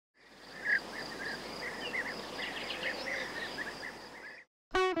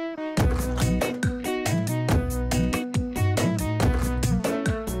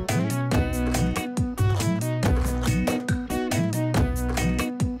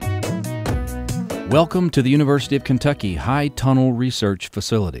Welcome to the University of Kentucky High Tunnel Research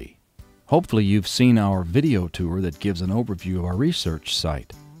Facility. Hopefully you've seen our video tour that gives an overview of our research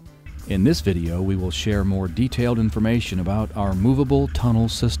site. In this video, we will share more detailed information about our movable tunnel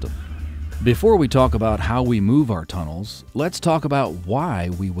system. Before we talk about how we move our tunnels, let's talk about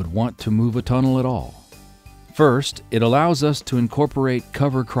why we would want to move a tunnel at all. First, it allows us to incorporate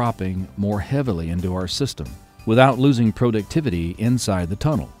cover cropping more heavily into our system without losing productivity inside the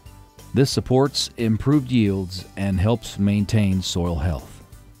tunnel. This supports improved yields and helps maintain soil health.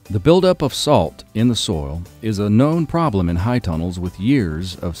 The buildup of salt in the soil is a known problem in high tunnels with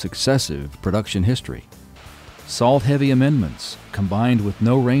years of successive production history. Salt-heavy amendments, combined with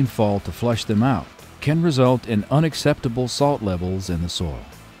no rainfall to flush them out, can result in unacceptable salt levels in the soil.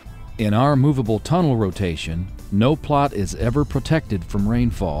 In our movable tunnel rotation, no plot is ever protected from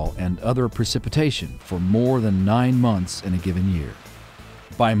rainfall and other precipitation for more than 9 months in a given year.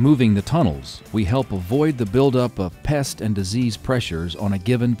 By moving the tunnels, we help avoid the buildup of pest and disease pressures on a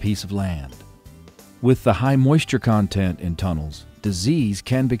given piece of land. With the high moisture content in tunnels, disease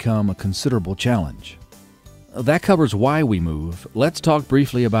can become a considerable challenge. That covers why we move. Let's talk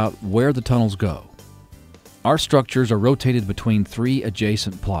briefly about where the tunnels go. Our structures are rotated between 3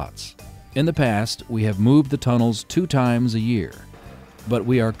 adjacent plots. In the past, we have moved the tunnels 2 times a year, but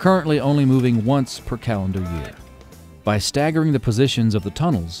we are currently only moving once per calendar year. By staggering the positions of the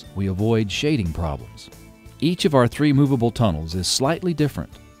tunnels, we avoid shading problems. Each of our 3 movable tunnels is slightly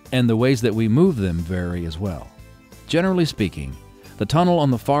different, and the ways that we move them vary as well. Generally speaking, the tunnel on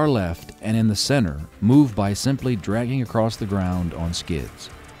the far left and in the center move by simply dragging across the ground on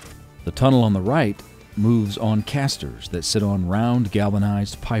skids. The tunnel on the right moves on casters that sit on round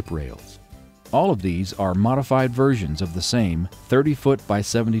galvanized pipe rails. All of these are modified versions of the same 30-foot by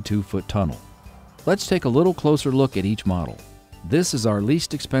 72-foot tunnel. Let's take a little closer look at each model. This is our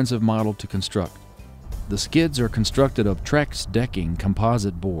least expensive model to construct. The skids are constructed of Trex decking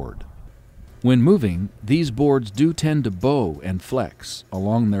composite board. When moving, these boards do tend to bow and flex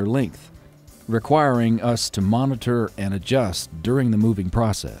along their length, requiring us to monitor and adjust during the moving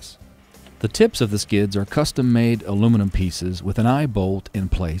process. The tips of the skids are custom-made aluminum pieces with an eye bolt in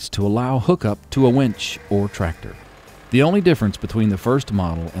place to allow hookup to a winch or tractor. The only difference between the first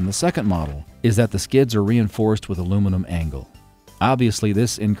model and the second model is that the skids are reinforced with aluminum angle. Obviously,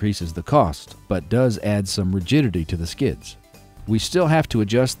 this increases the cost, but does add some rigidity to the skids. We still have to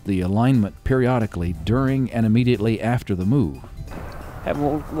adjust the alignment periodically during and immediately after the move. Have a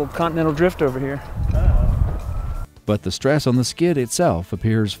little continental drift over here. But the stress on the skid itself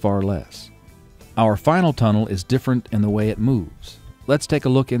appears far less. Our final tunnel is different in the way it moves. Let's take a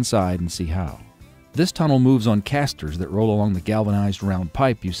look inside and see how. This tunnel moves on casters that roll along the galvanized round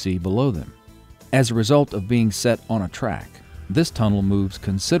pipe you see below them. As a result of being set on a track, this tunnel moves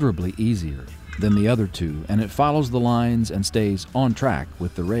considerably easier than the other 2, and it follows the lines and stays on track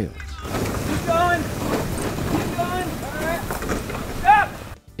with the rails. Keep going! Keep going! All right! Stop!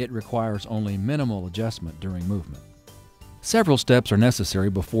 It requires only minimal adjustment during movement. Several steps are necessary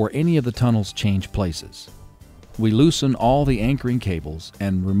before any of the tunnels change places. We loosen all the anchoring cables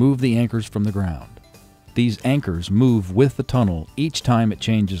and remove the anchors from the ground. These anchors move with the tunnel each time it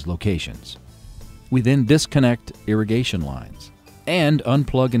changes locations. We then disconnect irrigation lines and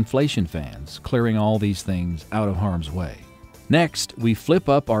unplug inflation fans, clearing all these things out of harm's way. Next, we flip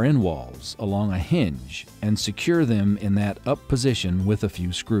up our end walls along a hinge and secure them in that up position with a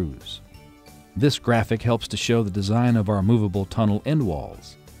few screws. This graphic helps to show the design of our movable tunnel end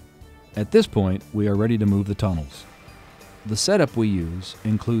walls. At this point, we are ready to move the tunnels. The setup we use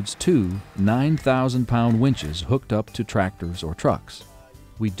includes 2 9,000-pound winches hooked up to tractors or trucks.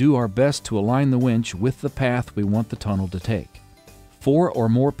 We do our best to align the winch with the path we want the tunnel to take. 4 or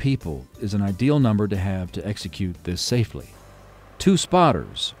more people is an ideal number to have to execute this safely. 2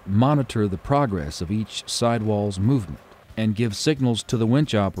 spotters monitor the progress of each sidewall's movement and give signals to the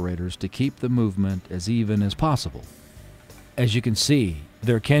winch operators to keep the movement as even as possible. As you can see,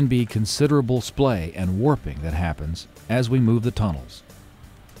 there can be considerable splay and warping that happens as we move the tunnels.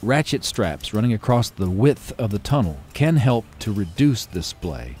 Ratchet straps running across the width of the tunnel can help to reduce this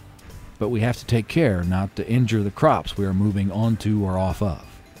splay, but we have to take care not to injure the crops we are moving onto or off of.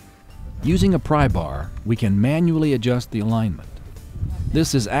 Using a pry bar, we can manually adjust the alignment.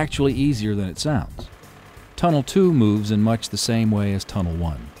 This is actually easier than it sounds. Tunnel 2 moves in much the same way as Tunnel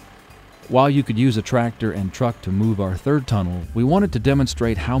 1. While you could use a tractor and truck to move our 3rd tunnel, we wanted to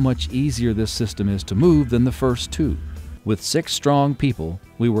demonstrate how much easier this system is to move than the first 2. With 6 strong people,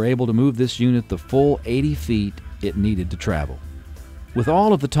 we were able to move this unit the full 80 feet it needed to travel. With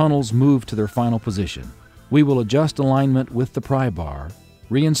all of the tunnels moved to their final position, we will adjust alignment with the pry bar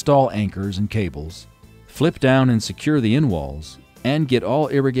reinstall anchors and cables, flip down and secure the end walls, and get all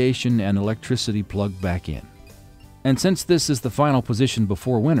irrigation and electricity plugged back in. And since this is the final position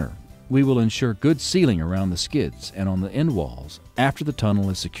before winter, we will ensure good sealing around the skids and on the end walls after the tunnel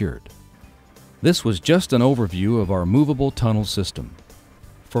is secured. This was just an overview of our movable tunnel system.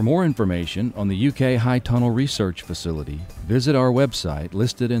 For more information on the UK High Tunnel Research Facility, visit our website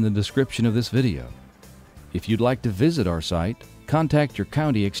listed in the description of this video. If you'd like to visit our site, contact your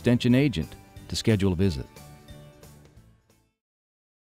county extension agent to schedule a visit.